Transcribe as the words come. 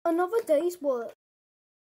Another day's work.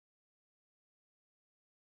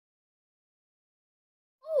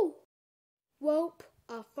 Oh! Welp,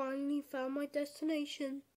 I finally found my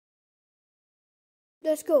destination.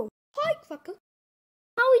 Let's go. Hi, Cracker.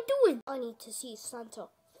 How are we doing? I need to see Santa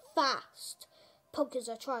fast. Pumpkins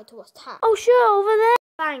are trying to attack. Oh, sure, over there.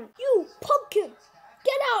 Bang. You, pumpkin!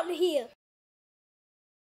 Get out of here!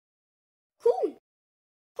 Cool.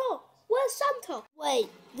 Huh, where's Santa? Wait,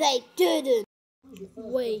 they didn't.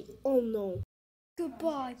 Wait, oh no.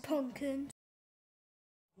 Goodbye, pumpkin.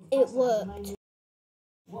 It worked.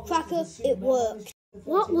 Cracker, it worked.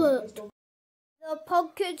 What worked? The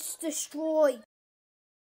pumpkin's destroyed.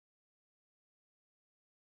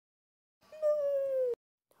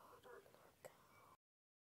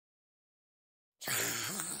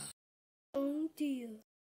 Oh dear.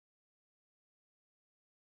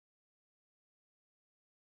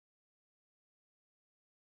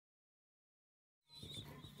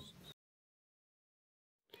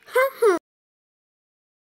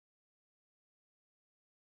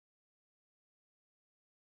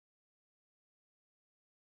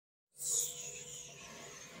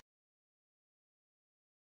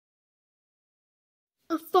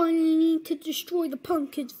 I finally need to destroy the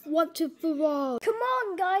pumpkins once and for all. Come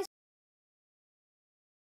on, guys.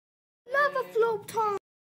 Lava float time.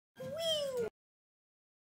 Whee!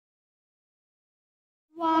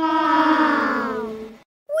 Wow.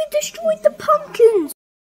 We destroyed the pumpkins.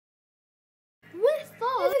 We're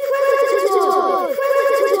fine.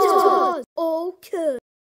 Predators. Okay.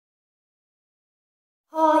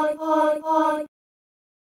 Hi.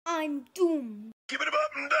 I'm doomed. Give it a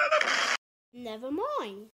button, dial. Never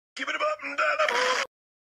mind. Give it a button, dial.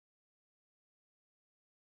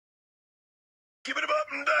 Give it a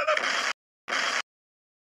button, dial.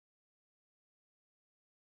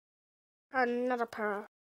 Another pair.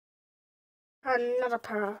 Another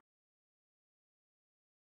pair.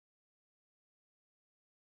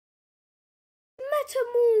 Meta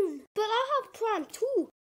Moon. But I have plan too.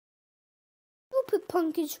 Stupid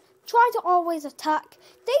pumpkins try to always attack.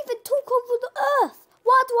 They even took over the earth.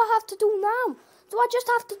 What do I have to do now? Do I just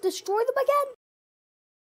have to destroy them again?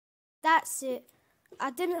 That's it. I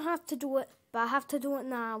didn't have to do it, but I have to do it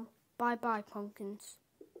now. Bye-bye, pumpkins.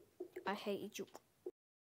 I hated you.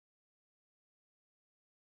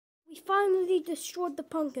 We finally destroyed the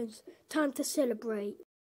pumpkins. Time to celebrate.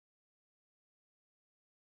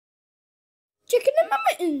 Chicken in my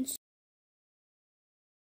mittens!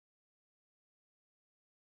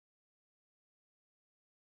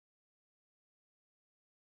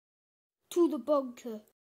 To the bunker.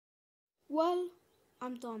 Well,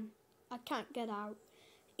 I'm done. I can't get out.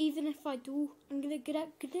 Even if I do, I'm gonna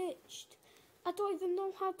get glitched. I don't even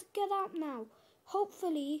know how to get out now.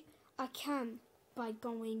 Hopefully, I can by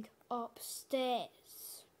going upstairs.